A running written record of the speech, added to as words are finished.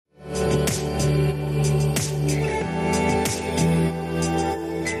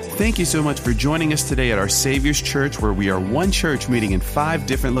Thank you so much for joining us today at our Savior's Church, where we are one church meeting in 5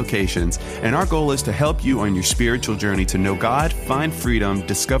 different locations. And our goal is to help you on your spiritual journey to know God, find freedom,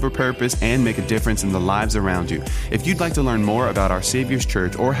 discover purpose, and make a difference in the lives around you. If you'd like to learn more about our Savior's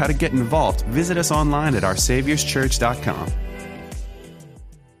Church or how to get involved, visit us online at oursaviorschurch.com.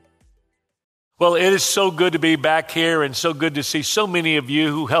 Well, it is so good to be back here and so good to see so many of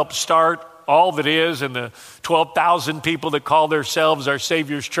you who helped start all that is and the 12,000 people that call themselves our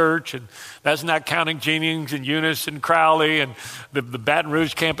Savior's Church. And that's not counting Jennings and Eunice and Crowley and the Baton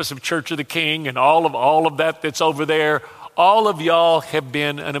Rouge campus of Church of the King and all of that that's over there. All of y'all have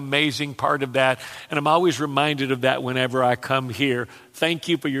been an amazing part of that. And I'm always reminded of that whenever I come here. Thank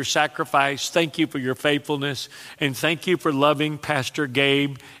you for your sacrifice. Thank you for your faithfulness. And thank you for loving Pastor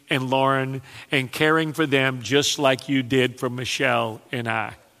Gabe and Lauren and caring for them just like you did for Michelle and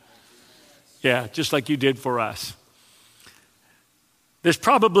I. Yeah, just like you did for us. There's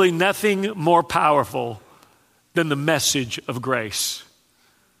probably nothing more powerful than the message of grace.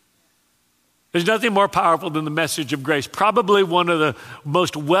 There's nothing more powerful than the message of grace. Probably one of the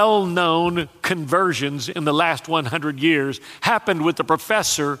most well-known conversions in the last 100 years happened with the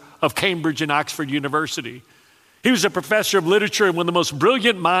professor of Cambridge and Oxford University. He was a professor of literature and one of the most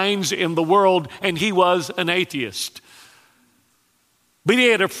brilliant minds in the world, and he was an atheist. But he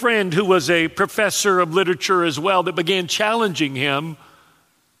had a friend who was a professor of literature as well that began challenging him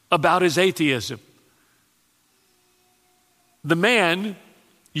about his atheism. The man,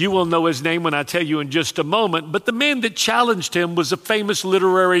 you will know his name when I tell you in just a moment, but the man that challenged him was a famous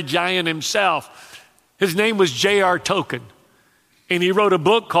literary giant himself. His name was J.R. Tolkien, and he wrote a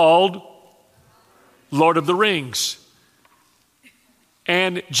book called Lord of the Rings.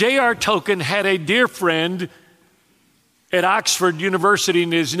 And J.R. Tolkien had a dear friend at Oxford University,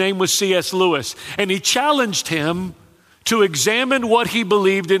 and his name was C.S. Lewis. And he challenged him to examine what he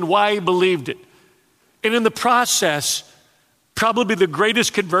believed and why he believed it. And in the process, probably the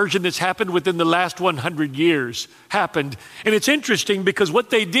greatest conversion that's happened within the last 100 years happened. And it's interesting because what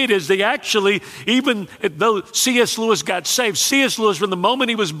they did is they actually, even though C.S. Lewis got saved, C.S. Lewis, from the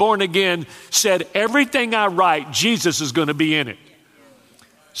moment he was born again, said, everything I write, Jesus is going to be in it.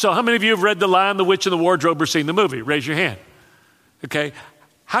 So how many of you have read The Lion, the Witch, and the Wardrobe or seen the movie? Raise your hand. Okay.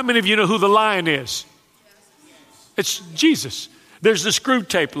 How many of you know who the lion is? It's Jesus. There's the Screw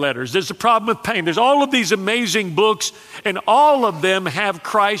Tape Letters. There's The Problem with Pain. There's all of these amazing books, and all of them have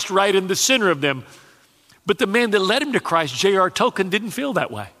Christ right in the center of them. But the man that led him to Christ, J.R. Tolkien, didn't feel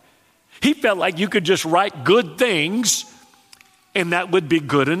that way. He felt like you could just write good things, and that would be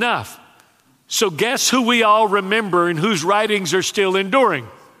good enough. So guess who we all remember and whose writings are still enduring?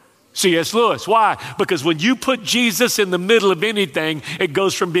 C.S. Lewis. Why? Because when you put Jesus in the middle of anything, it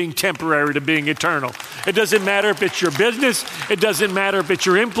goes from being temporary to being eternal. It doesn't matter if it's your business. It doesn't matter if it's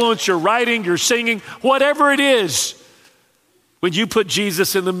your influence, your writing, your singing, whatever it is. When you put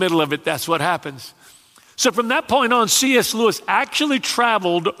Jesus in the middle of it, that's what happens. So from that point on, C.S. Lewis actually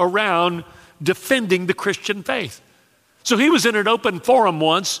traveled around defending the Christian faith. So he was in an open forum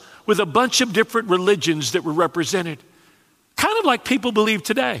once with a bunch of different religions that were represented. Kind of like people believe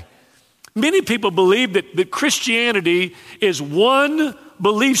today. Many people believe that Christianity is one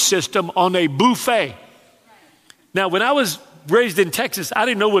belief system on a buffet. Now, when I was raised in Texas, I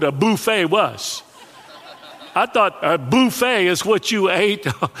didn't know what a buffet was. I thought a buffet is what you ate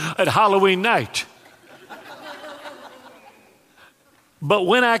at Halloween night. But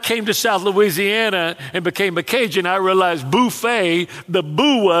when I came to South Louisiana and became a Cajun, I realized buffet, the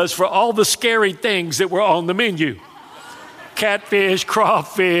boo was for all the scary things that were on the menu. Catfish,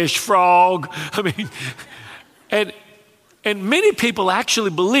 crawfish, frog. I mean, and many people actually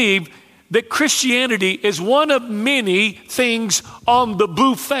believe that Christianity is one of many things on the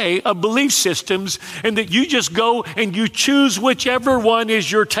buffet of belief systems, and that you just go and you choose whichever one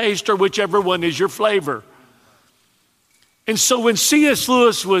is your taste or whichever one is your flavor. And so when C.S.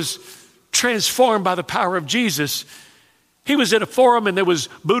 Lewis was transformed by the power of Jesus, he was at a forum and there was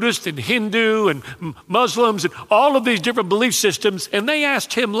Buddhist and Hindu and Muslims and all of these different belief systems. And they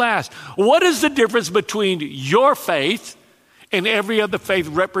asked him last, what is the difference between your faith and every other faith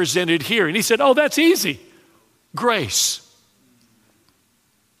represented here? And he said, oh, that's easy. Grace.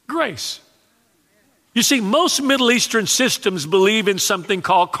 Grace. You see, most Middle Eastern systems believe in something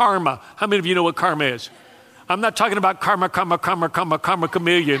called karma. How many of you know what karma is? I'm not talking about karma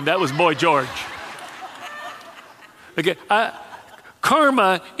chameleon. That was Boy George. Okay,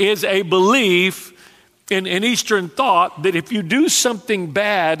 karma is a belief in Eastern thought that if you do something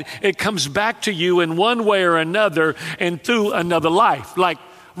bad, it comes back to you in one way or another and through another life. Like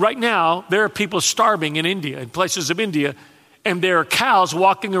right now, there are people starving in India, in places of India, and there are cows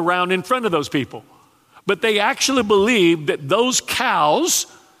walking around in front of those people. But they actually believe that those cows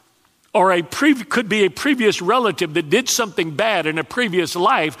could be a previous relative that did something bad in a previous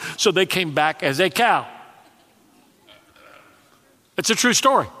life, so they came back as a cow. It's a true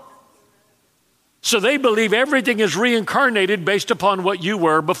story. So they believe everything is reincarnated based upon what you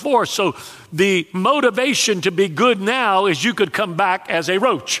were before. So the motivation to be good now is you could come back as a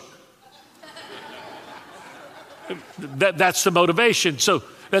roach. That's the motivation. So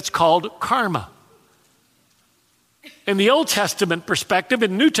that's called karma. In the Old Testament perspective,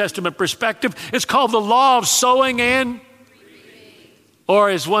 in New Testament perspective, it's called the law of sowing and reaping. Or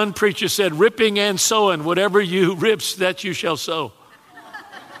as one preacher said, ripping and sowing. Whatever you rips, that you shall sow.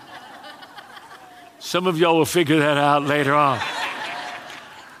 Some of y'all will figure that out later on.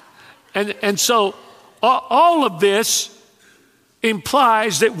 And so all of this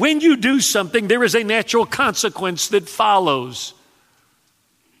implies that when you do something, there is a natural consequence that follows.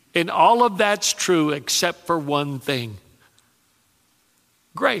 And all of that's true except for one thing: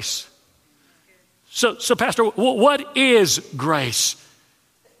 grace. So Pastor, what is grace?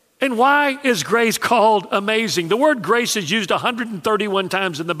 And why is grace called amazing? The word grace is used 131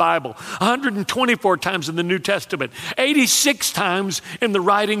 times in the Bible, 124 times in the New Testament, 86 times in the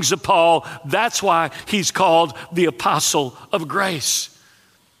writings of Paul. That's why he's called the apostle of grace.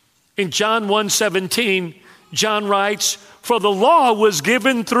 In John 1:17, John writes, "For the law was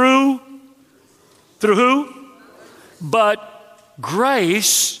given through who? But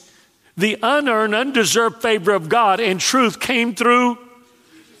grace, the unearned, undeserved favor of God, and truth came through."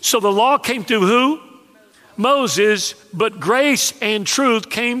 So the law came through who? Moses, but grace and truth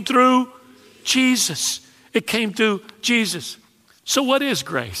came through Jesus. It came through Jesus. So what is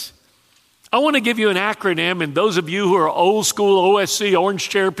grace? I want to give you an acronym, and those of you who are old school OSC, orange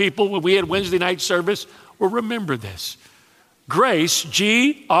chair people, when we had Wednesday night service, will remember this. Grace,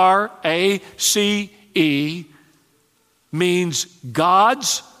 G-R-A-C-E, means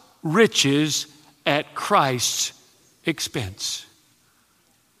God's riches at Christ's expense.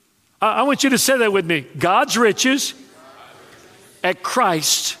 I want you to say that with me. God's riches at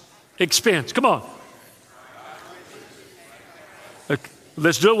Christ's expense. Come on. Okay,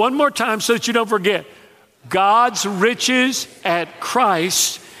 let's do it one more time so that you don't forget. God's riches at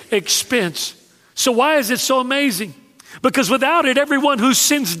Christ's expense. So why is it so amazing? Because without it, everyone who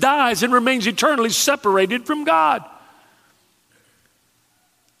sins dies and remains eternally separated from God.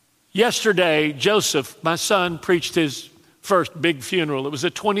 Yesterday, Joseph, my son, preached his first big funeral. It was a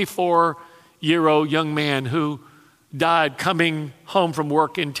 24-year-old young man who died coming home from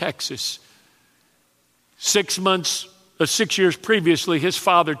work in Texas. 6 years previously, his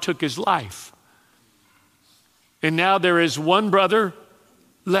father took his life. And now there is one brother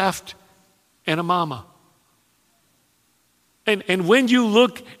left and a mama. And when you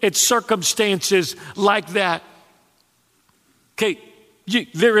look at circumstances like that, okay,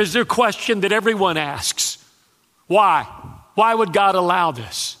 there is a question that everyone asks. Why? Why would God allow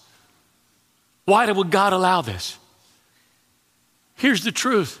this? Why would God allow this? Here's the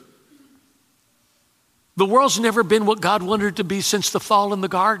truth. The world's never been what God wanted it to be since the fall in the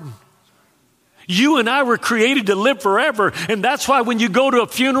garden. You and I were created to live forever, and that's why when you go to a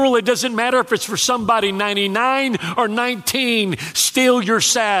funeral, it doesn't matter if it's for somebody 99 or 19, still you're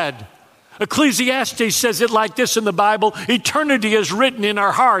sad. Ecclesiastes says it like this in the Bible: eternity is written in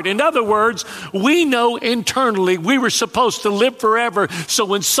our heart. In other words, we know internally we were supposed to live forever. So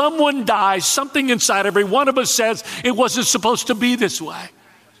when someone dies, something inside every one of us says it wasn't supposed to be this way.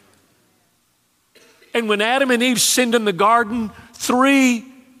 And when Adam and Eve sinned in the garden, 3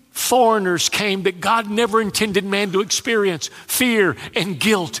 foreigners came that God never intended man to experience: fear and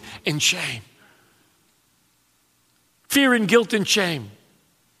guilt and shame. Fear and guilt and shame.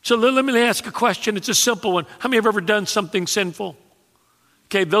 So let me ask a question. It's a simple one. How many have ever done something sinful?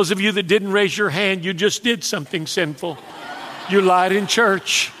 Okay, those of you that didn't raise your hand, you just did something sinful. You lied in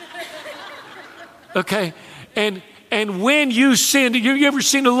church. Okay, and when you sinned, you ever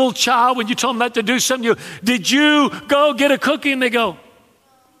seen a little child when you told them not to do something? Did you go get a cookie? And they go,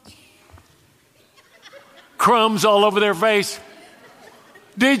 crumbs all over their face.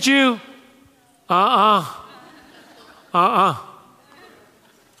 Did you?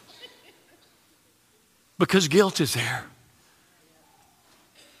 Because guilt is there.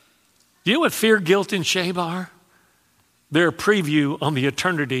 Do you know what fear, guilt, and shame are? They're a preview on the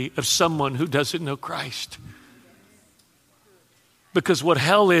eternity of someone who doesn't know Christ. Because what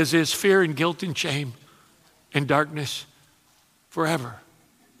hell is fear and guilt and shame and darkness forever.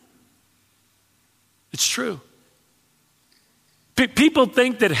 It's true. People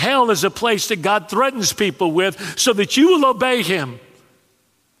think that hell is a place that God threatens people with so that you will obey him.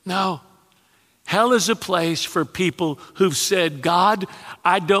 No. Hell is a place for people who've said, God,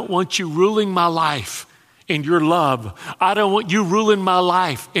 I don't want you ruling my life in your love. I don't want you ruling my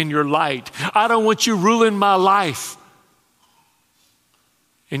life in your light. I don't want you ruling my life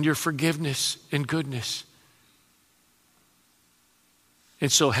in your forgiveness and goodness.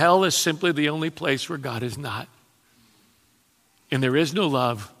 And so hell is simply the only place where God is not. And there is no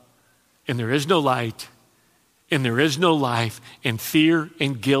love, and there is no light, and there is no life, and fear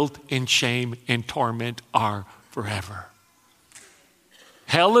and guilt and shame and torment are forever.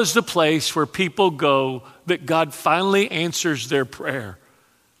 Hell is the place where people go that God finally answers their prayer.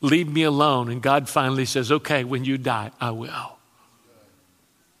 Leave me alone. And God finally says, okay, when you die, I will.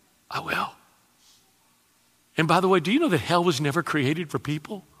 I will. And by the way, do you know that hell was never created for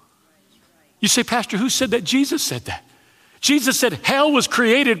people? You say, Pastor, who said that? Jesus said that. Jesus said hell was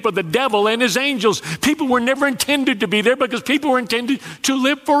created for the devil and his angels. People were never intended to be there because people were intended to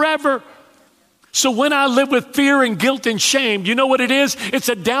live forever. So when I live with fear and guilt and shame, you know what it is? It's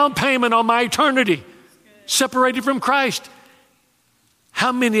a down payment on my eternity, separated from Christ.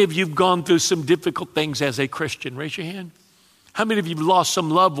 How many of you have gone through some difficult things as a Christian? Raise your hand. How many of you have lost some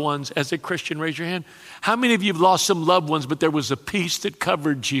loved ones as a Christian? Raise your hand. How many of you have lost some loved ones, but there was a peace that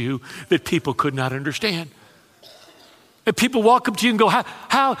covered you that people could not understand? And people walk up to you and go,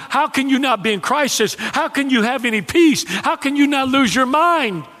 how can you not be in crisis? How can you have any peace? How can you not lose your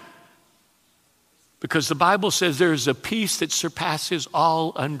mind? Because the Bible says there is a peace that surpasses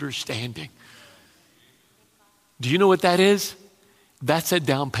all understanding. Do you know what that is? That's a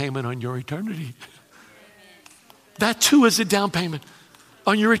down payment on your eternity. That too is a down payment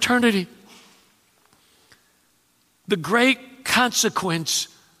on your eternity. The great consequence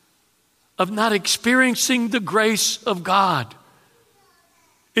of not experiencing the grace of God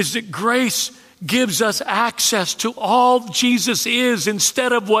is that grace gives us access to all Jesus is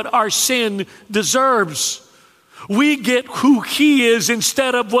instead of what our sin deserves. We get who he is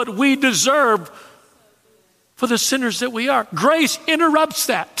instead of what we deserve for the sinners that we are. Grace interrupts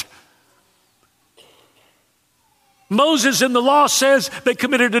that. Moses in the law says they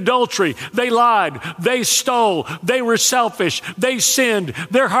committed adultery, they lied, they stole, they were selfish, they sinned,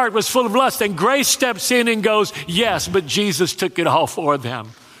 their heart was full of lust, and grace steps in and goes, yes, but Jesus took it all for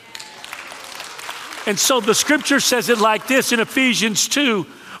them. And so the scripture says it like this in Ephesians 2,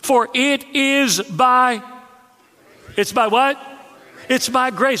 for it's by what? It's by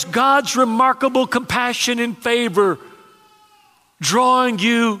grace, God's remarkable compassion and favor drawing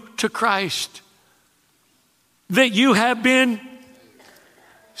you to Christ. That you have been,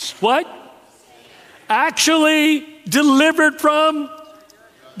 what? Actually delivered from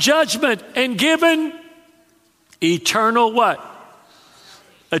judgment and given eternal what?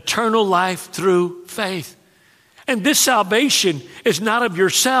 Eternal life through faith. And this salvation is not of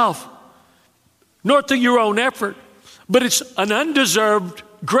yourself, nor through your own effort, but it's an undeserved,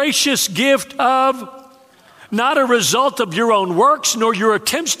 gracious gift of, not a result of your own works, nor your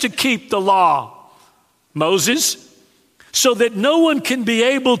attempts to keep the law. Moses, so that no one can be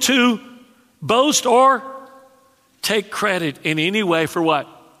able to boast or take credit in any way for what?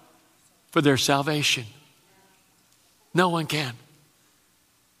 For their salvation. No one can.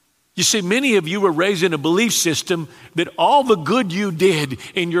 You see, many of you were raised in a belief system that all the good you did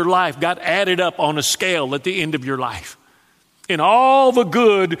in your life got added up on a scale at the end of your life. And all the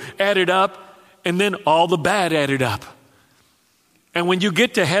good added up, and then all the bad added up. And when you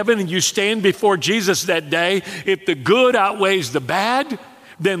get to heaven and you stand before Jesus that day, if the good outweighs the bad,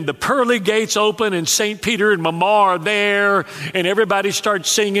 then the pearly gates open and St. Peter and Mama are there and everybody starts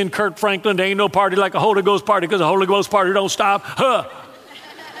singing Kirk Franklin, there ain't no party like a Holy Ghost party because a Holy Ghost party don't stop. Huh.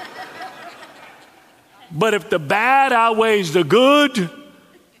 But if the bad outweighs the good,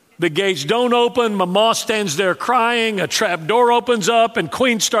 the gates don't open, Mama stands there crying, a trap door opens up, and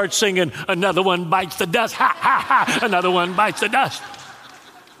Queen starts singing, another one bites the dust, ha, ha, ha, another one bites the dust.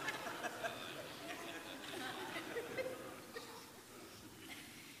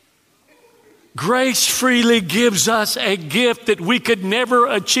 Grace freely gives us a gift that we could never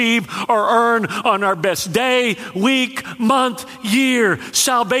achieve or earn on our best day, week, month, year.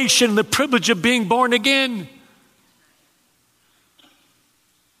 Salvation, the privilege of being born again.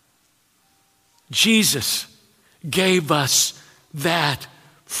 Jesus gave us that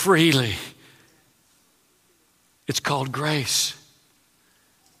freely. It's called grace.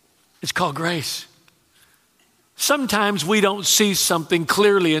 It's called grace. Sometimes we don't see something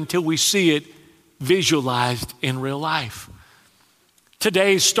clearly until we see it visualized in real life.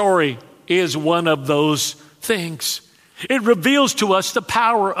 Today's story is one of those things. It reveals to us the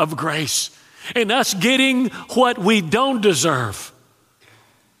power of grace and us getting what we don't deserve,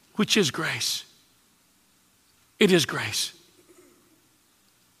 which is grace. It is grace.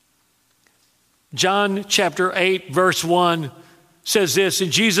 John chapter 8, verse 1 says this,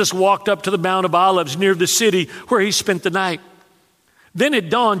 and Jesus walked up to the Mount of Olives near the city where he spent the night. Then at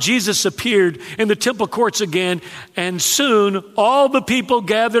dawn, Jesus appeared in the temple courts again, and soon all the people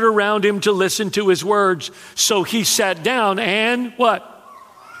gathered around him to listen to his words. So he sat down and what?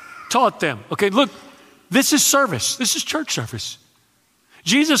 Taught them. Okay, look, this is service. This is church service.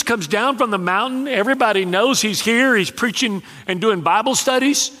 Jesus comes down from the mountain. Everybody knows he's here. He's preaching and doing Bible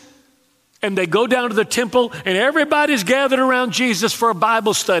studies. And they go down to the temple, and everybody's gathered around Jesus for a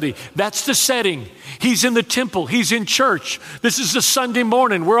Bible study. That's the setting. He's in the temple. He's in church. This is a Sunday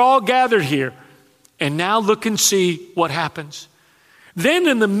morning. We're all gathered here. And now look and see what happens. Then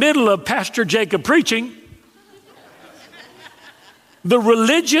in the middle of Pastor Jacob preaching, the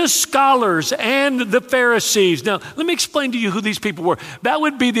religious scholars and the Pharisees. Now, let me explain to you who these people were. That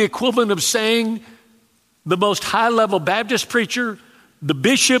would be the equivalent of saying the most high-level Baptist preacher, the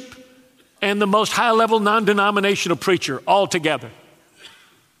bishop, and the most high-level non-denominational preacher all together.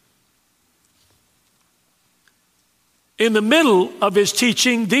 In the middle of his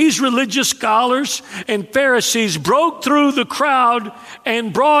teaching, these religious scholars and Pharisees broke through the crowd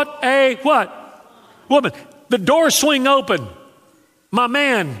and brought a what? Woman. The door swing open. My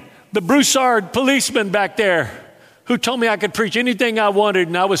man, the Broussard policeman back there, who told me I could preach anything I wanted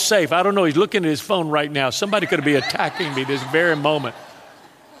and I was safe. I don't know. He's looking at his phone right now. Somebody could be attacking me this very moment.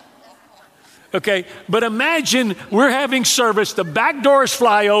 Okay, but imagine we're having service, the back doors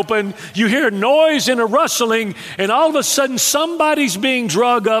fly open, you hear a noise and a rustling, and all of a sudden somebody's being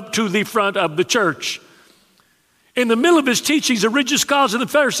dragged up to the front of the church. In the middle of his teachings, the religious scholars and the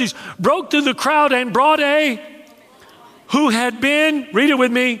Pharisees broke through the crowd and brought who had been, read it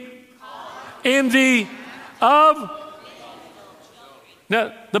with me, in the of.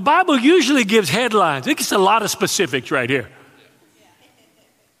 Now, the Bible usually gives headlines. It gets a lot of specifics right here.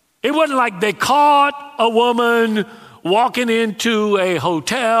 It wasn't like they caught a woman walking into a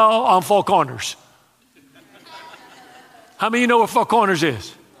hotel on Four Corners. How many of you know what Four Corners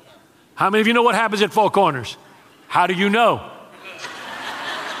is? How many of you know what happens at Four Corners? How do you know?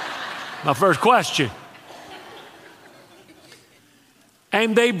 My first question.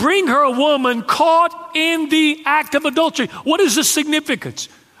 And they bring her a woman caught in the act of adultery. What is the significance?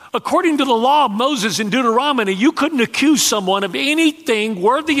 According to the law of Moses in Deuteronomy, you couldn't accuse someone of anything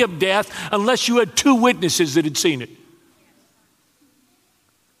worthy of death unless you had two witnesses that had seen it.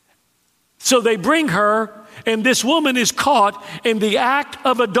 So they bring her, and this woman is caught in the act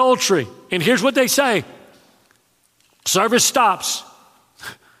of adultery. And here's what they say. Service stops.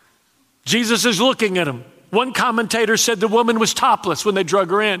 Jesus is looking at him. One commentator said the woman was topless when they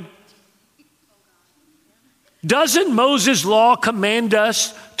drug her in. Doesn't Moses' law command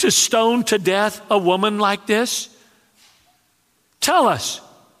us to stone to death a woman like this? Tell us,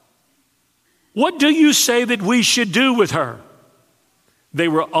 what do you say that we should do with her? They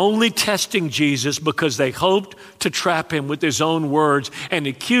were only testing Jesus because they hoped to trap him with his own words and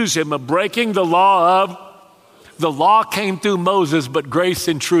accuse him of breaking the law of. The law came through Moses, but grace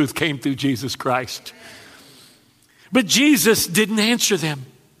and truth came through Jesus Christ. But Jesus didn't answer them.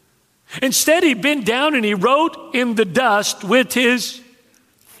 Instead, he bent down and he wrote in the dust with his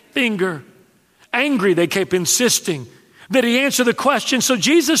finger. Angry, they kept insisting that he answer the question. So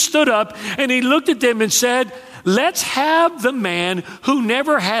Jesus stood up and he looked at them and said, let's have the man who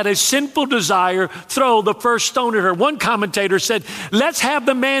never had a sinful desire throw the first stone at her. One commentator said, let's have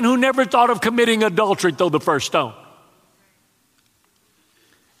the man who never thought of committing adultery throw the first stone.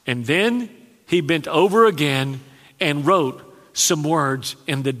 And then he bent over again and wrote some words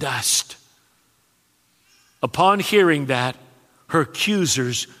in the dust. Upon hearing that, her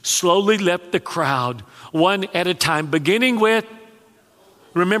accusers slowly left the crowd, one at a time, beginning with,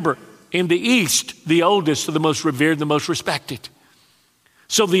 remember, in the East, the oldest are the most revered, the most respected.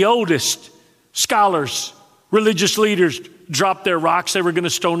 So the oldest, scholars, religious leaders, dropped their rocks they were going to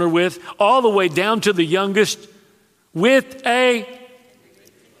stone her with, all the way down to the youngest with a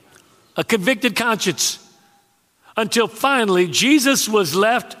convicted conscience. Until finally, Jesus was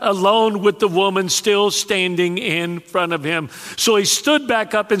left alone with the woman still standing in front of him. So he stood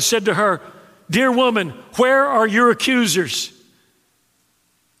back up and said to her, dear woman, where are your accusers?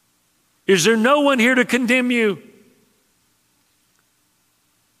 Is there no one here to condemn you?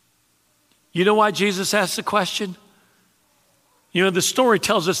 You know why Jesus asked the question? You know, the story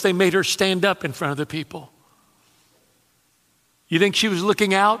tells us they made her stand up in front of the people. You think she was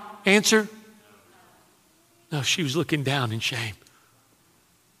looking out? Answer. No, she was looking down in shame.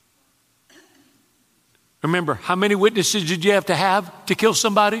 Remember, how many witnesses did you have to kill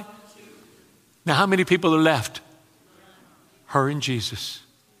somebody? Now, how many people are left? Her and Jesus.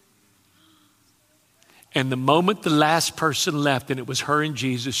 And the moment the last person left and it was her and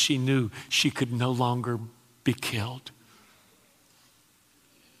Jesus, she knew she could no longer be killed.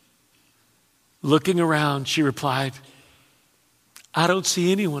 Looking around, she replied, I don't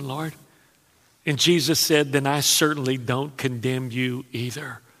see anyone, Lord. And Jesus said, then I certainly don't condemn you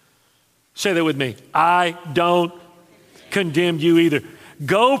either. Say that with me. I don't condemn you either.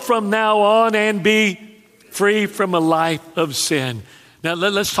 Go from now on and be free from a life of sin. Now,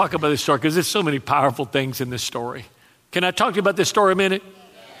 let's talk about this story because there's so many powerful things in this story. Can I talk to you about this story a minute?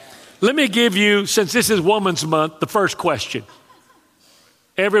 Let me give you, since this is Women's Month, the first question.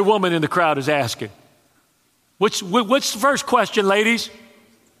 Every woman in the crowd is asking. What's the first question, ladies?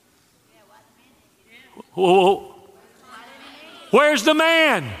 Where's the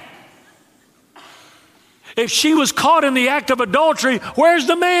man? If she was caught in the act of adultery, where's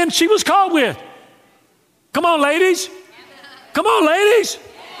the man she was caught with? Come on, ladies. Come on, ladies.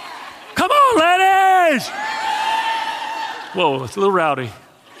 Come on, ladies. Whoa, it's a little rowdy.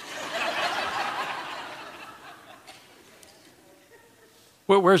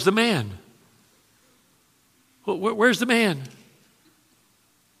 Where's the man? Where's the man?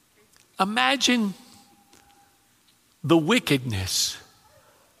 Imagine the wickedness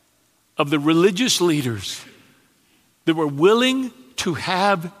of the religious leaders that were willing to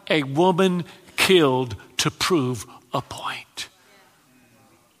have a woman killed to prove a point.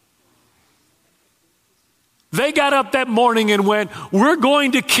 They got up that morning and went, we're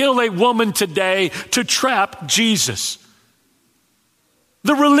going to kill a woman today to trap Jesus.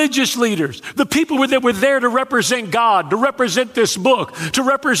 The religious leaders, the people that were there to represent God, to represent this book, to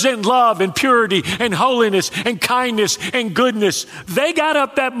represent love and purity and holiness and kindness and goodness. They got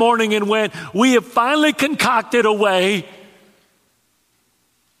up that morning and went, we have finally concocted a way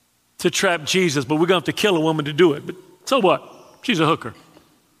to trap Jesus, but we're going to have to kill a woman to do it. But so what? She's a hooker.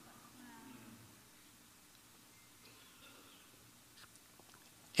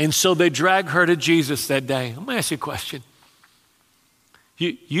 And so they drag her to Jesus that day. I'm going to ask you a question.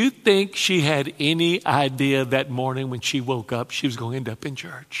 You think she had any idea that morning when she woke up she was going to end up in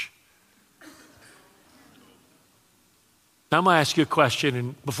church? Now I'm going to ask you a question,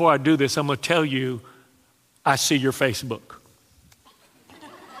 and before I do this, I'm going to tell you, I see your Facebook.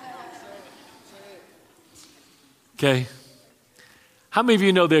 Okay? How many of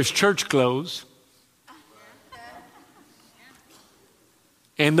you know there's church clothes?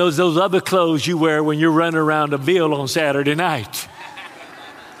 And those other clothes you wear when you're running around a Ville on Saturday night.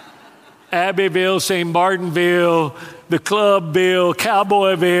 Abbeville, St. Martinville, the Clubville,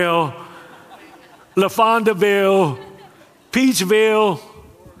 Cowboyville, LaFondaville, Peachville,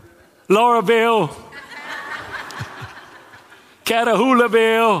 Lauraville,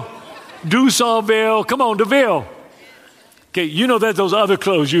 Catahoulaville, Dusonville. Come on, DeVille. Okay, you know that those other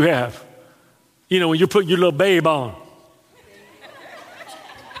clothes you have. You know, when you're putting your little babe on.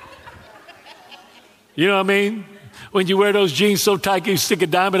 You know what I mean? When you wear those jeans so tight you stick a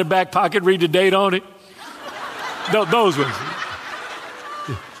dime in the back pocket, read the date on it. Those ones.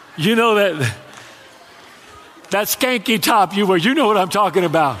 You know that skanky top you wear. You know what I'm talking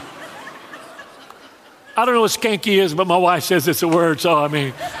about. I don't know what skanky is, but my wife says it's a word, so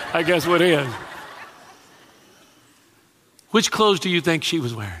I guess what it is. Which clothes do you think she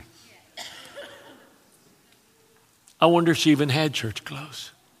was wearing? I wonder if she even had church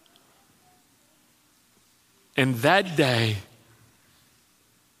clothes. And that day,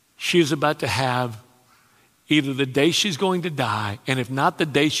 she was about to have either the day she's going to die, and if not the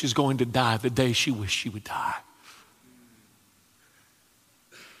day she's going to die, the day she wished she would die.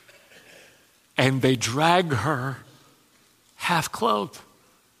 And they drag her half clothed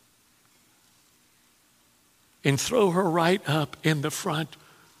and throw her right up in the front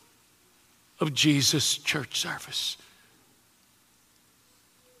of Jesus' church service.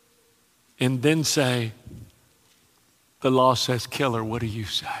 And then say, the law says kill her, what do you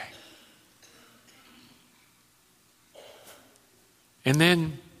say? And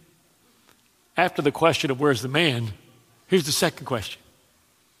then, after the question of where's the man, here's the second question.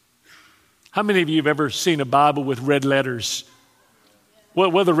 How many of you have ever seen a Bible with red letters?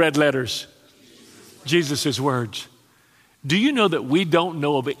 What are the red letters? Jesus' words. Do you know that we don't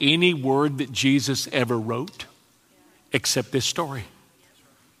know of any word that Jesus ever wrote except this story?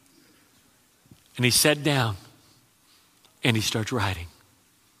 And he sat down and he starts writing.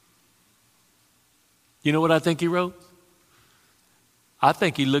 You know what I think he wrote? I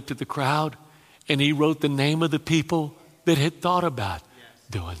think he looked at the crowd And he wrote the name of the people that had thought about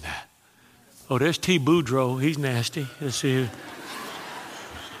doing that. Oh, there's T. Boudreaux. He's nasty. Let's see.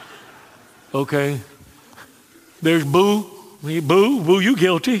 Okay. There's Boo. Boo, you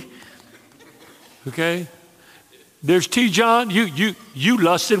guilty. Okay. There's T. John. You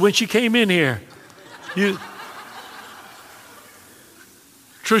lusted when she came in here.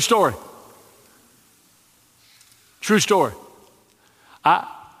 True story. True story.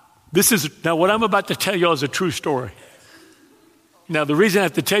 Now what I'm about to tell you is a true story. Now the reason I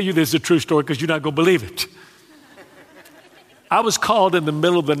have to tell you this is a true story because you're not going to believe it. I was called in the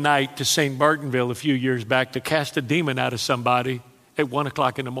middle of the night to St. Martinville a few years back to cast a demon out of somebody at 1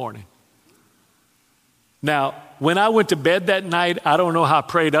 o'clock in the morning. Now, when I went to bed that night, I don't know how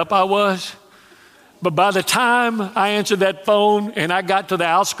prayed up I was, but by the time I answered that phone and I got to the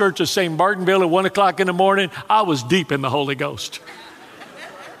outskirts of St. Martinville at 1 o'clock in the morning, I was deep in the Holy Ghost.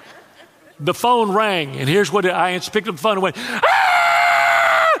 The phone rang, and here's what I picked up the phone and went, Pastor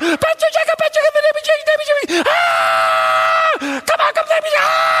Jacob, come on, come let me,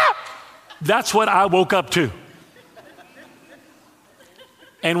 That's what I woke up to.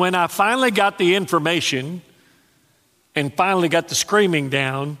 And when I finally got the information and finally got the screaming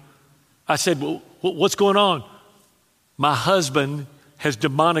down, I said, well, what's going on? My husband has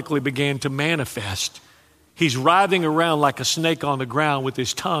demonically began to manifest. He's writhing around like a snake on the ground with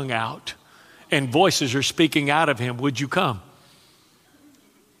his tongue out, and voices are speaking out of him. Would you come?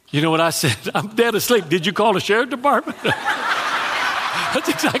 You know what I said? I'm dead asleep. Did you call the sheriff department? That's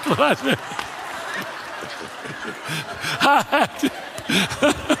exactly what I said.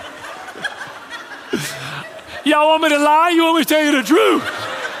 Y'all want me to lie? You want me to tell you the truth?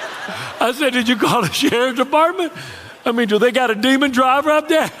 I said, did you call the sheriff department? I mean, do they got a demon driver up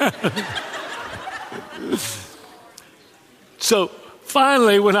there? So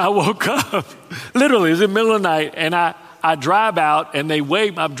finally, when I woke up, literally it was in the middle of the night, and I drive out, and they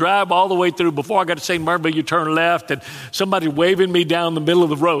wave. I drive all the way through. Before I got to St. Martinville, you turn left, and somebody waving me down the middle of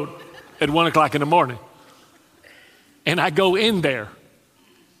the road at 1 o'clock in the morning. And I go in there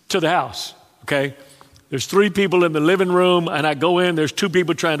to the house, okay? There's 3 people in the living room, and I go in. There's 2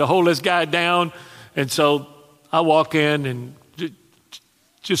 people trying to hold this guy down. And so I walk in, and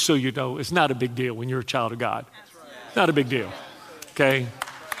just so you know, it's not a big deal when you're a child of God. It's not a big deal, okay?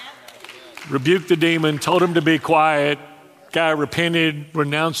 Rebuked the demon, told him to be quiet. Guy repented,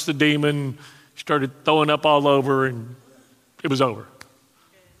 renounced the demon, started throwing up all over, and it was over,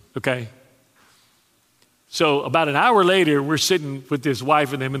 okay? So about an hour later, we're sitting with his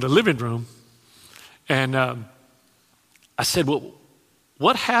wife and them in the living room. And I said, well,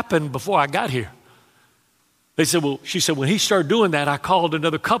 what happened before I got here? They said, well, she said, when he started doing that, I called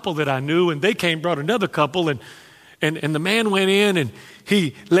another couple that I knew, and they came, brought another couple, and the man went in, and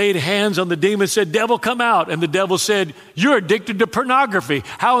he laid hands on the demon and said, devil, come out. And the devil said, you're addicted to pornography.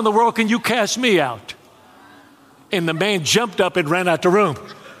 How in the world can you cast me out? And the man jumped up and ran out the room.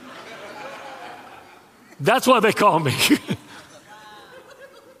 That's why they call me.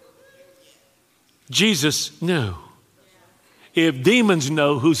 Jesus knew. If demons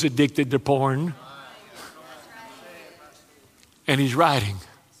know who's addicted to porn, and he's writing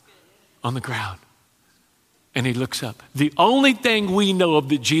on the ground, and he looks up. The only thing we know of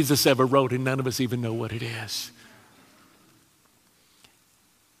that Jesus ever wrote, and none of us even know what it is.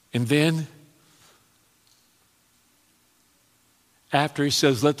 And then, after he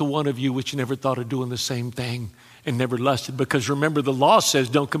says, let the one of you which never thought of doing the same thing and never lusted. Because remember, the law says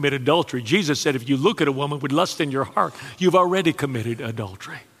don't commit adultery. Jesus said if you look at a woman with lust in your heart, you've already committed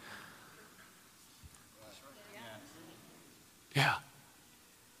adultery. Yeah.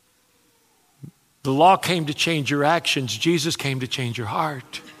 The law came to change your actions. Jesus came to change your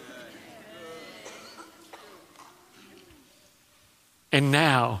heart. And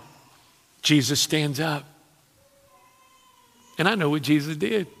now, Jesus stands up. And I know what Jesus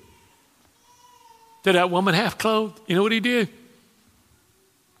did. To that woman half clothed, you know what he did?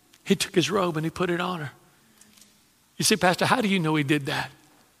 He took his robe and he put it on her. You say, Pastor, how do you know he did that?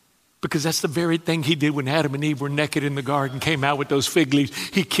 Because that's the very thing he did when Adam and Eve were naked in the garden, came out with those fig leaves.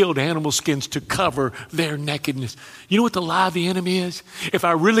 He killed animal skins to cover their nakedness. You know what the lie of the enemy is? If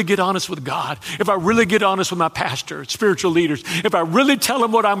I really get honest with God, if I really get honest with my pastor, spiritual leaders, if I really tell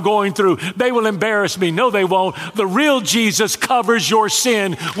them what I'm going through, they will embarrass me. No, they won't. The real Jesus covers your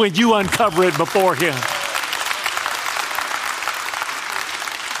sin when you uncover it before him.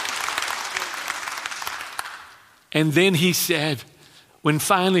 And then he said, when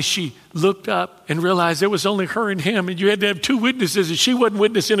finally she looked up and realized there was only her and him, and you had to have 2 witnesses, and she wasn't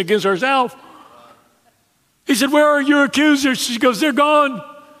witnessing against herself. He said, where are your accusers? She goes, they're gone.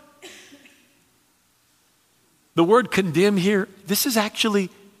 The word condemn here, this is actually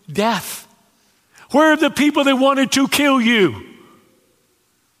death. Where are the people that wanted to kill you?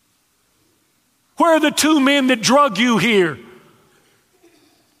 Where are the two men that drug you here?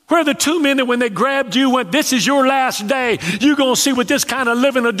 Where are the two men that when they grabbed you went, this is your last day. You're going to see what this kind of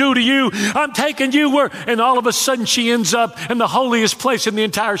living will do to you. I'm taking you where, and all of a sudden she ends up in the holiest place in the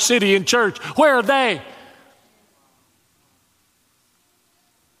entire city in church. Where are they?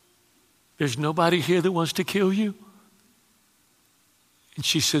 There's nobody here that wants to kill you. And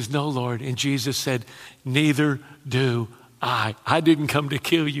she says, no, Lord. And Jesus said, neither do I. I didn't come to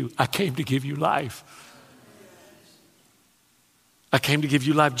kill you. I came to give you life. I came to give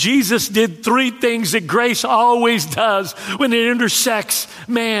you life. Jesus did three things that grace always does when it intersects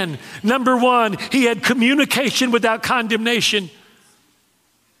man. Number one, he had communication without condemnation.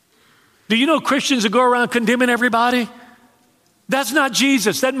 Do you know Christians that go around condemning everybody? That's not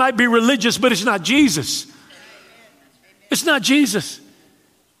Jesus. That might be religious, but it's not Jesus. It's not Jesus.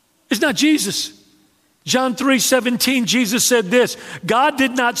 It's not Jesus. John 3:17, Jesus said this, God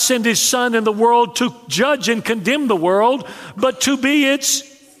did not send his son in the world to judge and condemn the world, but to be its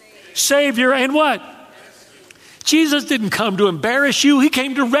Savior. And what? Jesus didn't come to embarrass you. He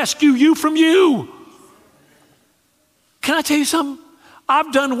came to rescue you from you. Can I tell you something?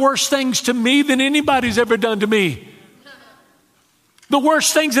 I've done worse things to me than anybody's ever done to me. The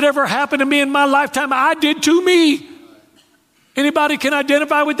worst things that ever happened to me in my lifetime, I did to me. Anybody can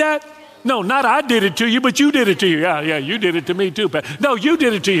identify with that? No, not I did it to you, but you did it to you. Yeah, you did it to me too. But no, you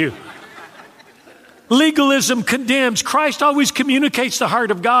did it to you. Legalism condemns. Christ always communicates the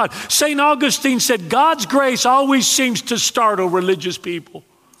heart of God. St. Augustine said, God's grace always seems to startle religious people.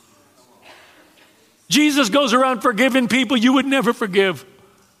 Jesus goes around forgiving people you would never forgive.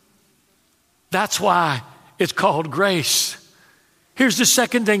 That's why it's called grace. Here's the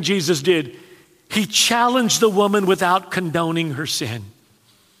second thing Jesus did. He challenged the woman without condoning her sin.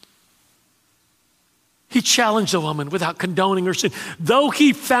 He challenged the woman without condoning her sin. Though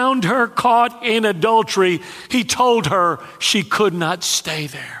he found her caught in adultery, he told her she could not stay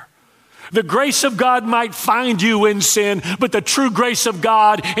there. The grace of God might find you in sin, but the true grace of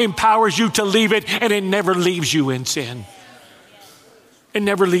God empowers you to leave it, and it never leaves you in sin. It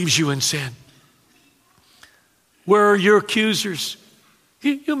never leaves you in sin. Where are your accusers?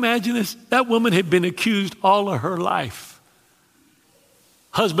 Can you imagine this? That woman had been accused all of her life.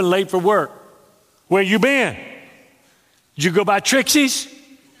 Husband late for work. Where you been? Did you go by Trixie's?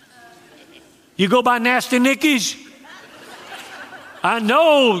 You go by Nasty Nicky's? I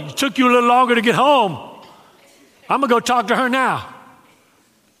know it took you a little longer to get home. I'm going to go talk to her now.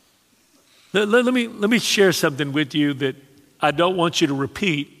 Let me share something with you that I don't want you to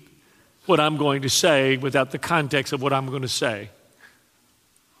repeat what I'm going to say without the context of what I'm going to say.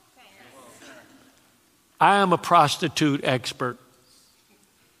 I am a prostitute expert.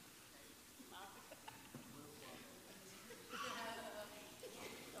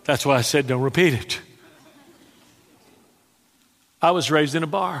 That's why I said don't repeat it. I was raised in a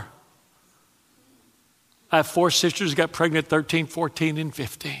bar. I have 4 sisters, got pregnant 13, 14, and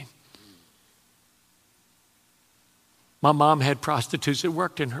 15. My mom had prostitutes that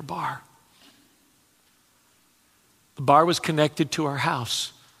worked in her bar. The bar was connected to our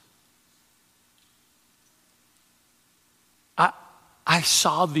house. I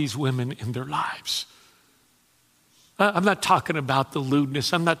saw these women in their lives. I'm not talking about the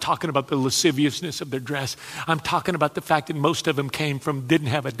lewdness. I'm not talking about the lasciviousness of their dress. I'm talking about the fact that most of them didn't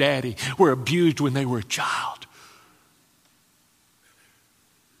have a daddy, were abused when they were a child.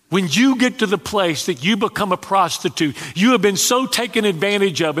 When you get to the place that you become a prostitute, you have been so taken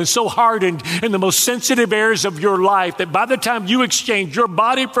advantage of and so hardened in the most sensitive areas of your life that by the time you exchange your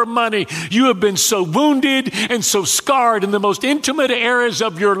body for money, you have been so wounded and so scarred in the most intimate areas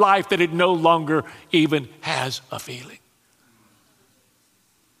of your life that it no longer even has a feeling.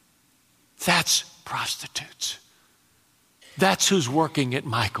 That's prostitutes. That's who's working at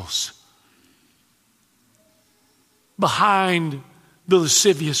Michael's. Behind the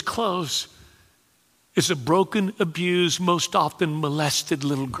lascivious clothes is a broken, abused, most often molested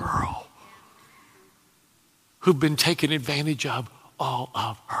little girl who've been taken advantage of all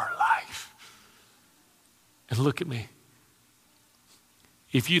of her life. And look at me.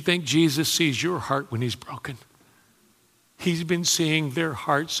 If you think Jesus sees your heart when he's broken, he's been seeing their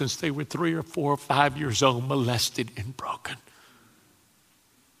hearts since they were 3 or 4 or 5 years old, molested and broken.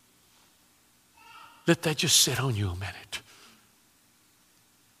 Let that just sit on you a minute.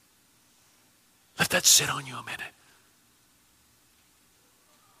 Let that sit on you a minute.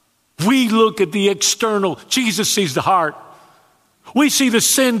 We look at the external. Jesus sees the heart. We see the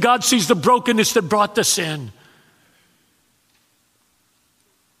sin. God sees the brokenness that brought the sin.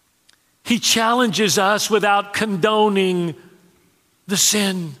 He challenges us without condoning the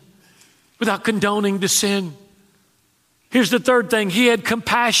sin. Without condoning the sin. Here's the third thing. He had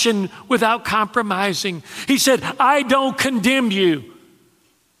compassion without compromising. He said, I don't condemn you.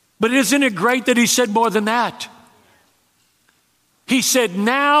 But isn't it great that he said more than that? He said,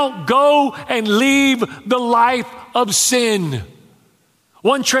 now go and leave the life of sin.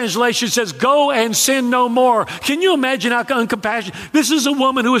 One translation says, go and sin no more. Can you imagine how uncompassionate? This is a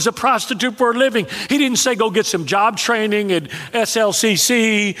woman who is a prostitute for a living. He didn't say go get some job training at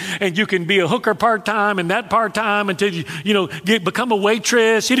SLCC and you can be a hooker part-time and that part-time until you become a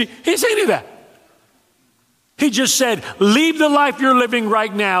waitress. He didn't say any of that. He just said, leave the life you're living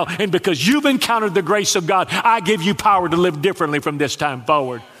right now, and because you've encountered the grace of God, I give you power to live differently from this time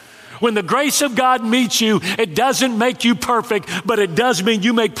forward. When the grace of God meets you, it doesn't make you perfect, but it does mean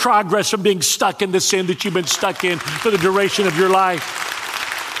you make progress from being stuck in the sin that you've been stuck in for the duration of your life.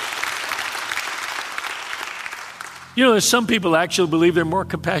 You know, there's some people actually believe they're more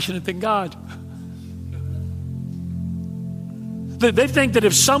compassionate than God. They think that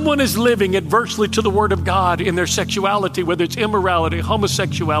if someone is living adversely to the Word of God in their sexuality, whether it's immorality,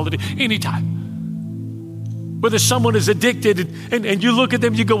 homosexuality, anytime, whether someone is addicted and you look at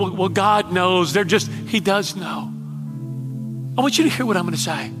them, you go, well, God knows. He does know. I want you to hear what I'm going to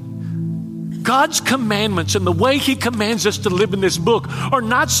say. God's commandments and the way He commands us to live in this book are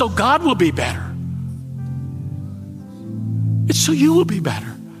not so God will be better. It's so you will be better.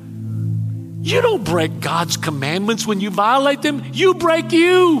 You don't break God's commandments when you violate them. You break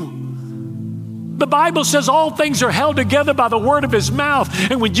you. The Bible says all things are held together by the word of His mouth.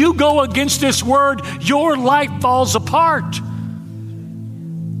 And when you go against this word, your life falls apart.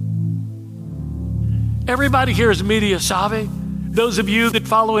 Everybody here is media savvy. Those of you that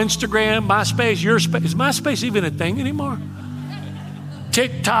follow Instagram, MySpace, is MySpace even a thing anymore?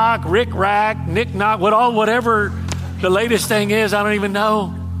 TikTok, Rick Rack, Nick Knock, whatever the latest thing is, I don't even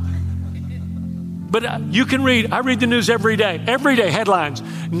know. But you can read, I read the news every day headlines.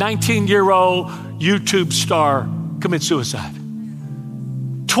 19-year-old YouTube star commits suicide.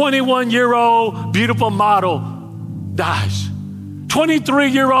 21-year-old beautiful model dies.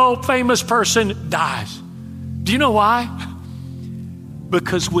 23-year-old famous person dies. Do you know why?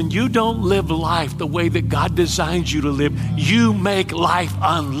 Because when you don't live life the way that God designs you to live, you make life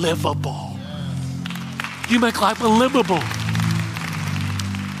unlivable. You make life unlivable.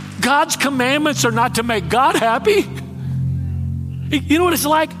 God's commandments are not to make God happy. You know what it's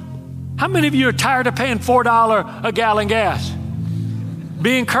like? How many of you are tired of paying $4 a gallon gas?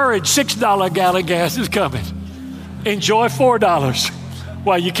 Be encouraged, $6 a gallon gas is coming. Enjoy $4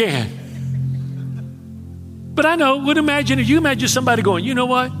 while you can. But I know, if you imagine somebody going, you know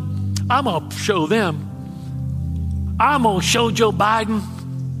what? I'm going to show them. I'm going to show Joe Biden.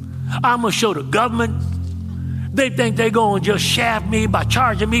 I'm going to show the government. They think they're going to just shaft me by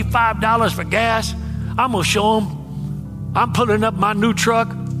charging me $5 for gas. I'm going to show them. I'm pulling up my new truck.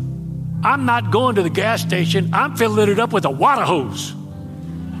 I'm not going to the gas station. I'm filling it up with a water hose.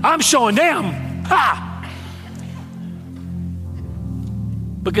 I'm showing them. Ha!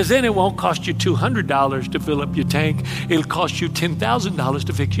 Because then it won't cost you $200 to fill up your tank. It'll cost you $10,000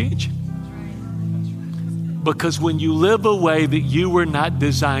 to fix your engine. Because when you live a way that you were not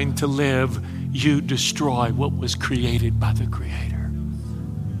designed to live, you destroy what was created by the Creator.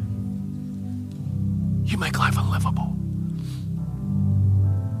 You make life unlivable.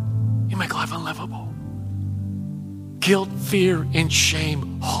 You make life unlivable. Guilt, fear, and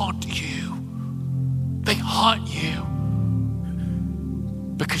shame haunt you. They haunt you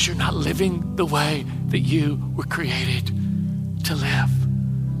because you're not living the way that you were created to live.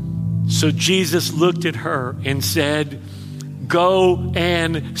 So Jesus looked at her and said, go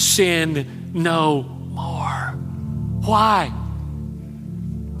and sin no more. Why?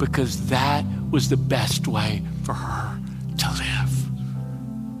 Because that was the best way for her to live.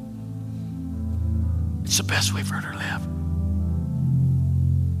 It's the best way for her to live.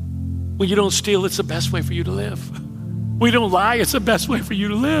 When you don't steal, it's the best way for you to live. When you don't lie, it's the best way for you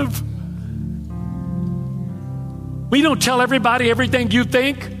to live. When you don't tell everybody everything you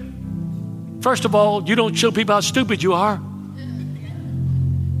think, first of all, you don't show people how stupid you are.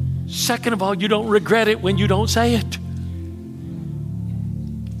 Second of all, you don't regret it when you don't say it.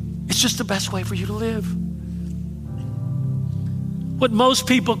 It's just the best way for you to live. What most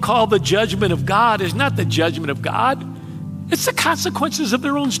people call the judgment of God is not the judgment of God. It's the consequences of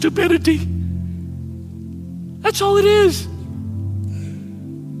their own stupidity. That's all it is.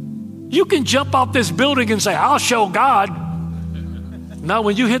 You can jump off this building and say, I'll show God. Now,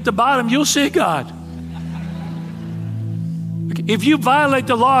 when you hit the bottom, you'll see God. If you violate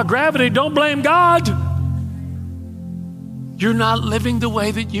the law of gravity, don't blame God. You're not living the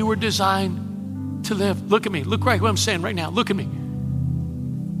way that you were designed to live. Look at me. Look right what I'm saying right now. Look at me.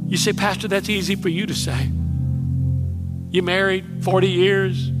 You say, Pastor, that's easy for you to say. You married 40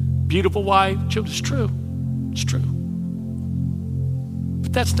 years, beautiful wife. It's true. It's true.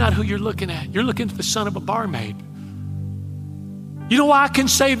 But that's not who you're looking at. You're looking at the son of a barmaid. You know why I can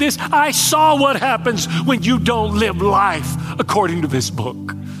say this? I saw what happens when you don't live life according to this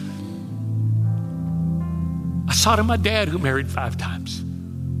book. I saw it in my dad who married 5 times.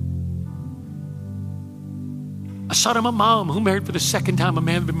 I saw it in my mom who married for the second time a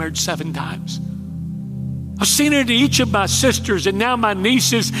man that had been married 7 times. I've seen it in each of my sisters and now my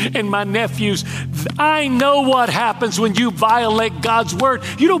nieces and my nephews. I know what happens when you violate God's word.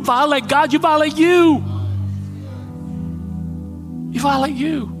 You don't violate God, you violate you. You violate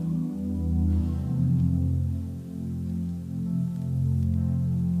you.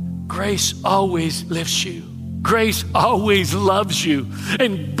 Grace always lifts you. Grace always loves you.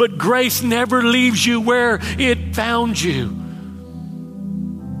 But grace never leaves you where it found you.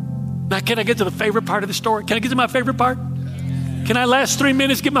 Now, can I get to the favorite part of the story? Can I get to my favorite part? Can I last 3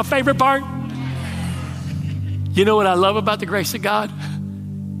 minutes get my favorite part? You know what I love about the grace of God?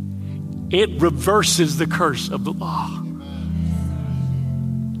 It reverses the curse of the law.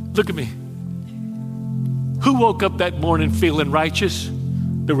 Look at me. Who woke up that morning feeling righteous?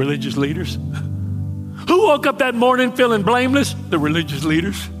 The religious leaders. Who woke up that morning feeling blameless? The religious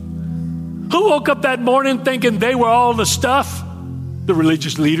leaders. Who woke up that morning thinking they were all the stuff? The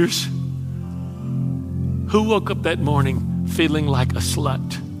religious leaders. Who woke up that morning feeling like a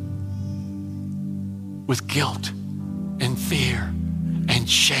slut? With guilt and fear and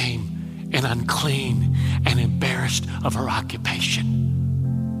shame and unclean and embarrassed of her occupation.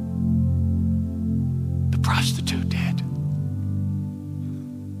 The prostitute did.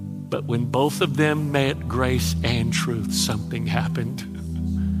 But when both of them met grace and truth, something happened.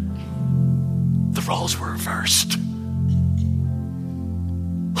 The roles were reversed.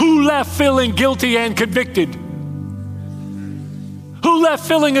 Who left feeling guilty and convicted? Who left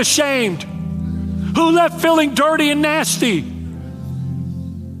feeling ashamed? Who left feeling dirty and nasty?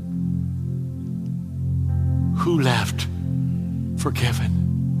 Who left forgiven?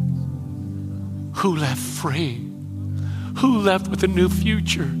 Who left free? Who left with a new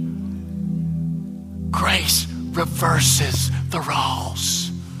future? Grace reverses the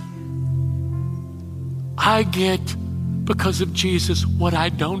roles. I get, because of Jesus, what I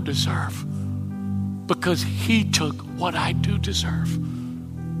don't deserve. Because he took what I do deserve.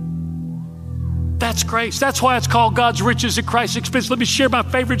 That's grace. That's why it's called God's riches at Christ's expense. Let me share my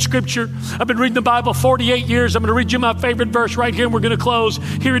favorite scripture. I've been reading the Bible 48 years. I'm going to read you my favorite verse right here, and we're going to close.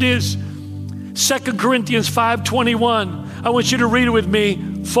 Here it is. 2 Corinthians 5:21. I want you to read it with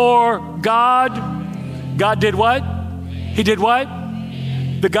me. For God did what? He did what?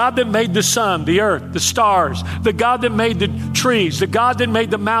 The God that made the sun, the earth, the stars, the God that made the trees, the God that made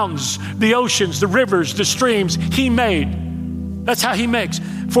the mountains, the oceans, the rivers, the streams, he made. That's how he makes.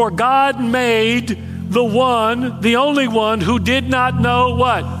 For God made the one, the only one who did not know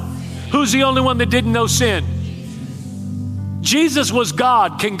what? Who's the only one that didn't know sin? Jesus was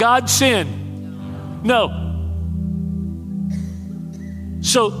God. Can God sin? No.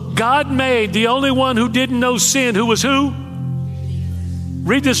 So God made the only one who didn't know sin, who was who?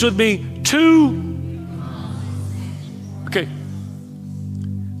 Read this with me. Okay.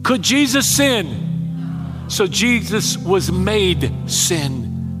 Could Jesus sin? So Jesus was made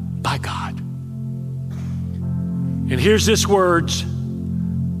sin by God. And here's this words.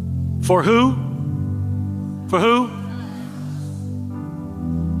 For who? For who?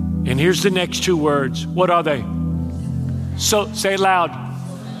 And here's the next 2 words. What are they? So say it loud.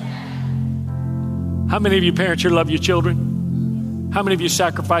 How many of you parents here love your children? How many of you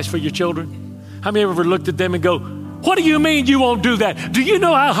sacrifice for your children? How many of you ever looked at them and go, what do you mean you won't do that? Do you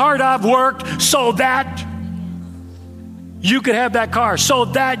know how hard I've worked so that you could have that car, so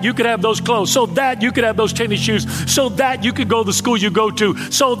that you could have those clothes, so that you could have those tennis shoes, so that you could go to the school you go to,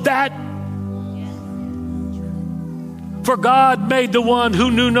 so that. For God made the one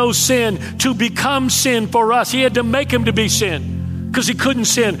who knew no sin to become sin for us. He had to make him to be sin because he couldn't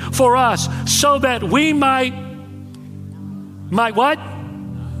sin for us, so that we might what?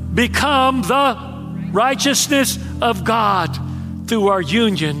 Become the righteousness of God through our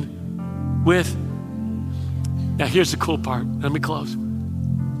union with. Now here's the cool part. Let me close.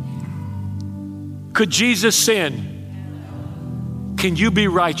 Could Jesus sin? Can you be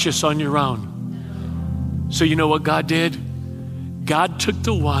righteous on your own? So you know what God did? God took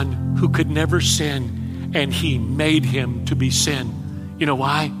the one who could never sin and he made him to be sin. You know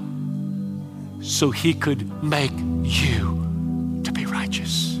why? So he could make you to be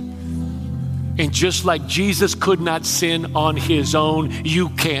righteous. And just like Jesus could not sin on his own, you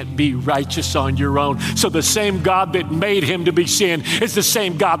can't be righteous on your own. So the same God that made him to be sin is the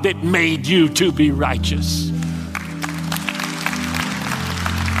same God that made you to be righteous.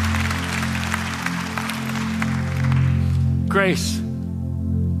 Grace,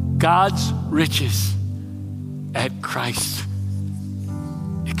 God's riches at Christ's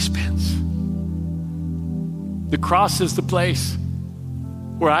expense. The cross is the place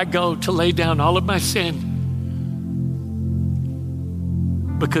where I go to lay down all of my sin,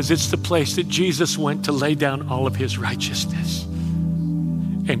 because it's the place that Jesus went to lay down all of his righteousness.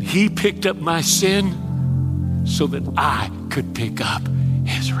 And he picked up my sin so that I could pick up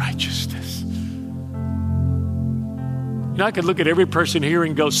his righteousness. You know, I could look at every person here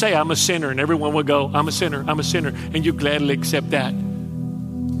and go, say, I'm a sinner, and everyone would go, I'm a sinner, and you gladly accept that.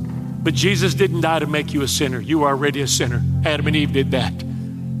 But Jesus didn't die to make you a sinner. You were already a sinner. Adam and Eve did that.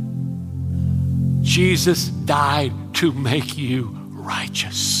 Jesus died to make you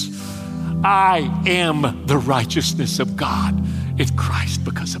righteous. I am the righteousness of God in Christ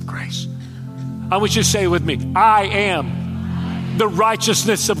because of grace. I want you to say it with me. I am the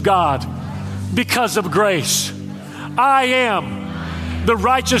righteousness of God because of grace. I am the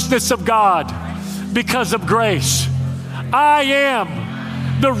righteousness of God because of grace. I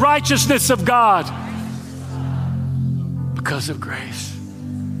am the righteousness of God because of grace.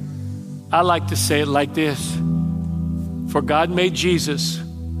 I like to say it like this. For God made Jesus,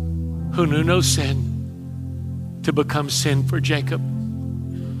 who knew no sin, to become sin for Jacob,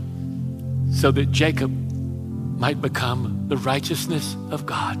 so that Jacob might become the righteousness of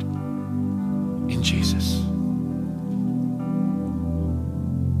God in Jesus.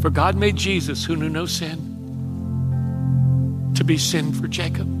 For God made Jesus, who knew no sin, to be sin for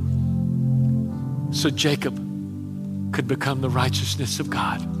Jacob, so Jacob could become the righteousness of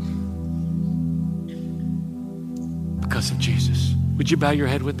God because of Jesus. Would you bow your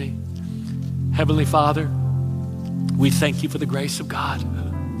head with me? Heavenly Father, we thank you for the grace of God.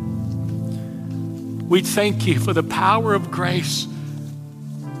 We thank you for the power of grace.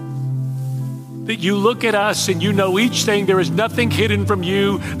 That you look at us and you know each thing. There is nothing hidden from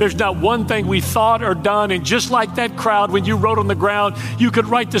you. There's not one thing we thought or done. And just like that crowd, when you wrote on the ground, you could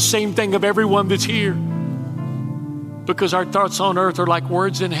write the same thing of everyone that's here. Because our thoughts on earth are like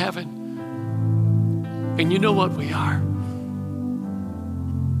words in heaven. And you know what we are.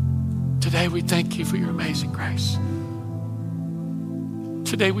 Today we thank you for your amazing grace.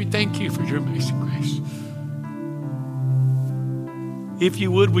 Today we thank you for your amazing grace. If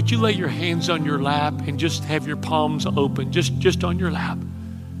you would you lay your hands on your lap and just have your palms open, just on your lap.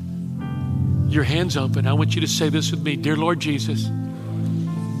 Your hands open. I want you to say this with me. Dear Lord Jesus,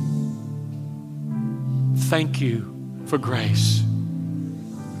 thank you for grace.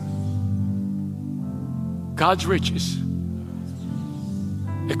 God's riches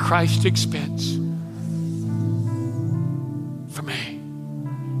at Christ's expense for me.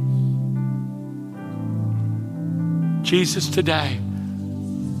 Jesus, today,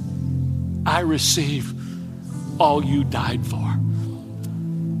 I receive all you died for.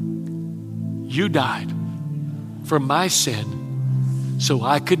 You died for my sin so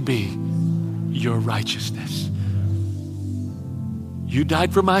I could be your righteousness. You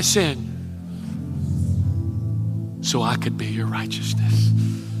died for my sin so I could be your righteousness.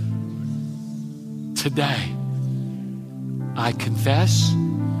 Today, I confess,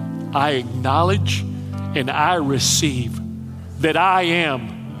 I acknowledge, and I receive that I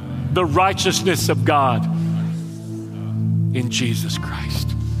am the righteousness of God in Jesus Christ.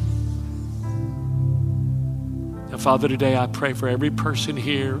 Now, Father, today I pray for every person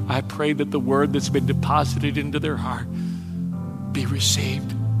here. I pray that the word that's been deposited into their heart be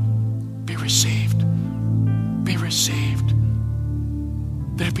received, be received, be received,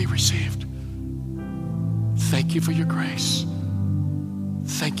 that it be received. Thank you for your grace.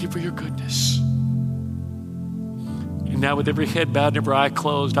 Thank you for your goodness. And now, with every head bowed and every eye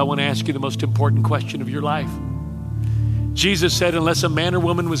closed, I want to ask you the most important question of your life. Jesus said, unless a man or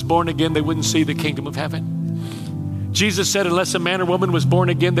woman was born again, they wouldn't see the kingdom of heaven. Jesus said, unless a man or woman was born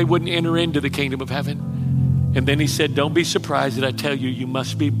again, they wouldn't enter into the kingdom of heaven. And then he said, don't be surprised that I tell you, you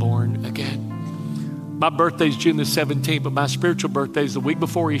must be born again. My birthday is June the 17th, but my spiritual birthday is the week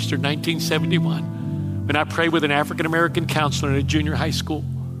before Easter, 1971, when I prayed with an African-American counselor in a junior high school.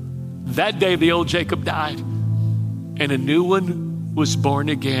 That day, the old Jacob died. And a new one was born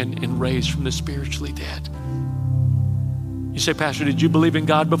again and raised from the spiritually dead. You say, Pastor, did you believe in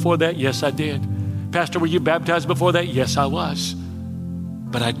God before that? Yes, I did. Pastor, were you baptized before that? Yes, I was.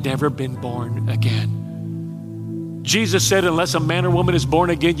 But I'd never been born again. Jesus said, unless a man or woman is born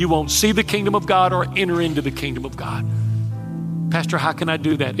again, you won't see the kingdom of God or enter into the kingdom of God. Pastor, how can I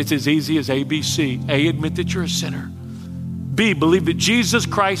do that? It's as easy as ABC. A, admit that you're a sinner. B, believe that Jesus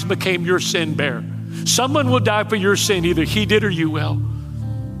Christ became your sin bearer. Someone will die for your sin. Either he did or you will.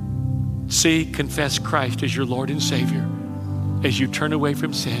 C, confess Christ as your Lord and Savior as you turn away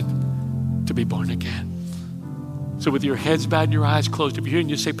from sin to be born again. So with your heads bowed and your eyes closed, if you're here and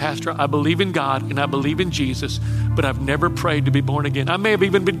you say, Pastor, I believe in God and I believe in Jesus, but I've never prayed to be born again. I may have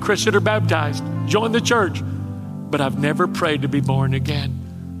even been christened or baptized, joined the church, but I've never prayed to be born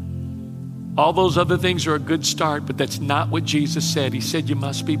again. All those other things are a good start, but that's not what Jesus said. He said you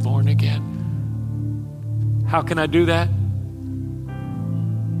must be born again. How can I do that?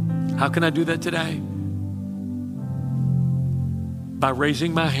 How can I do that today? By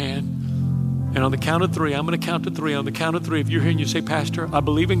raising my hand. And on the count of three, I'm going to count to three. On the count of three, if you're here and you say, Pastor, I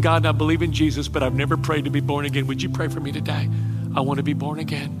believe in God and I believe in Jesus, but I've never prayed to be born again. Would you pray for me today? I want to be born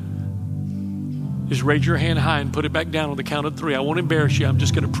again. Just raise your hand high and put it back down on the count of three. I won't embarrass you. I'm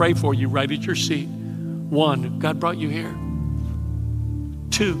just going to pray for you right at your seat. 1, God brought you here.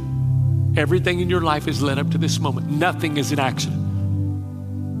 2, everything in your life has led up to this moment. Nothing is an accident.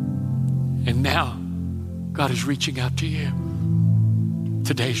 And now, God is reaching out to you.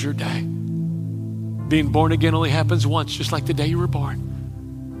 Today's your day. Being born again only happens once, just like the day you were born.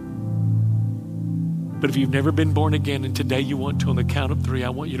 But if you've never been born again and today you want to, on the count of 3, I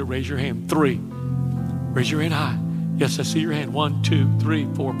want you to raise your hand. 3. Raise your hand high. Yes, I see your hand. 1, 2, 3,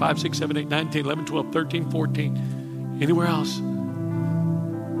 4, 5, 6, 7, 8, 9, 10, 11, 12, 13, 14. Anywhere else?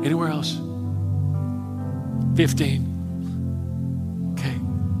 Anywhere else? 15.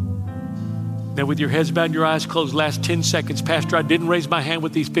 Now, with your heads bowed and your eyes closed, last 10 seconds. Pastor, I didn't raise my hand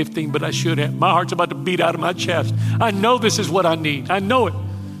with these 15, but I should have. My heart's about to beat out of my chest. I know this is what I need. I know it.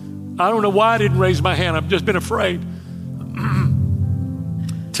 I don't know why I didn't raise my hand. I've just been afraid.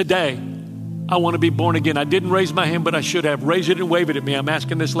 Today, I want to be born again. I didn't raise my hand, but I should have. Raise it and wave it at me. I'm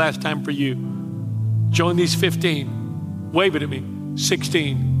asking this last time for you. Join these 15. Wave it at me.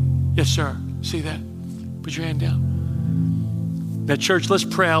 16. Yes, sir. See that? Put your hand down. Now, church, let's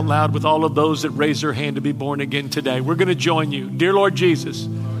pray out loud with all of those that raise their hand to be born again today. We're going to join you. Dear Lord Jesus,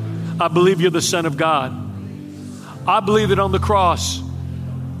 I believe you're the Son of God. I believe that on the cross,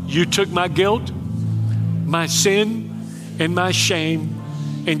 you took my guilt, my sin, and my shame,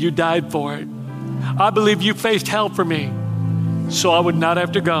 and you died for it. I believe you faced hell for me so I would not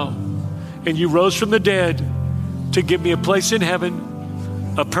have to go. And you rose from the dead to give me a place in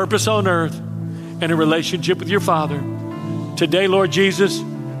heaven, a purpose on earth, and a relationship with your Father. Today, Lord Jesus,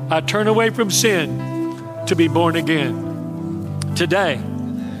 I turn away from sin to be born again. Today,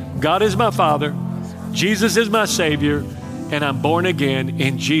 God is my Father, Jesus is my Savior, and I'm born again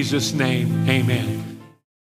in Jesus' name. Amen.